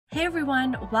Hey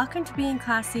everyone, welcome to Being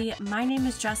Classy. My name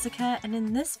is Jessica, and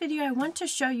in this video I want to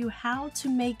show you how to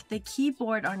make the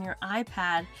keyboard on your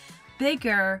iPad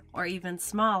bigger or even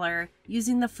smaller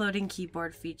using the floating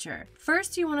keyboard feature.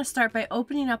 First, you want to start by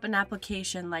opening up an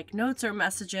application like Notes or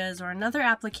Messages or another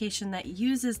application that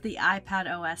uses the iPad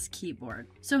OS keyboard.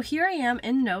 So here I am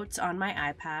in Notes on my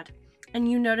iPad. And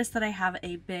you notice that I have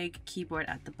a big keyboard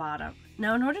at the bottom.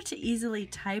 Now, in order to easily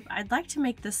type, I'd like to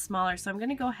make this smaller, so I'm going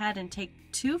to go ahead and take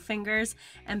 2 fingers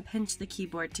and pinch the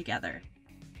keyboard together.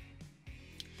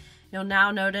 You'll now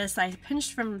notice I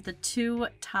pinched from the 2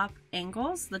 top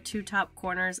angles, the 2 top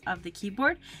corners of the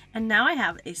keyboard, and now I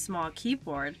have a small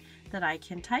keyboard that I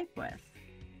can type with.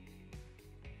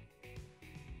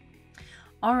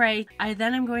 Alright,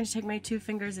 then I'm going to take my 2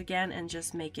 fingers again and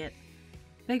just make it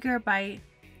bigger by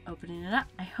opening it up.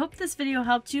 I hope this video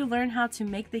helped you learn how to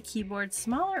make the keyboard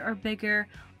smaller or bigger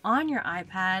on your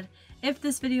iPad. If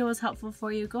this video was helpful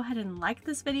for you, go ahead and like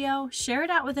this video, share it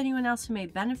out with anyone else who may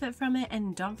benefit from it,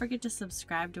 and don't forget to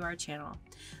subscribe to our channel.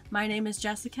 My name is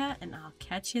Jessica, and I'll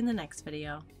catch you in the next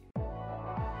video.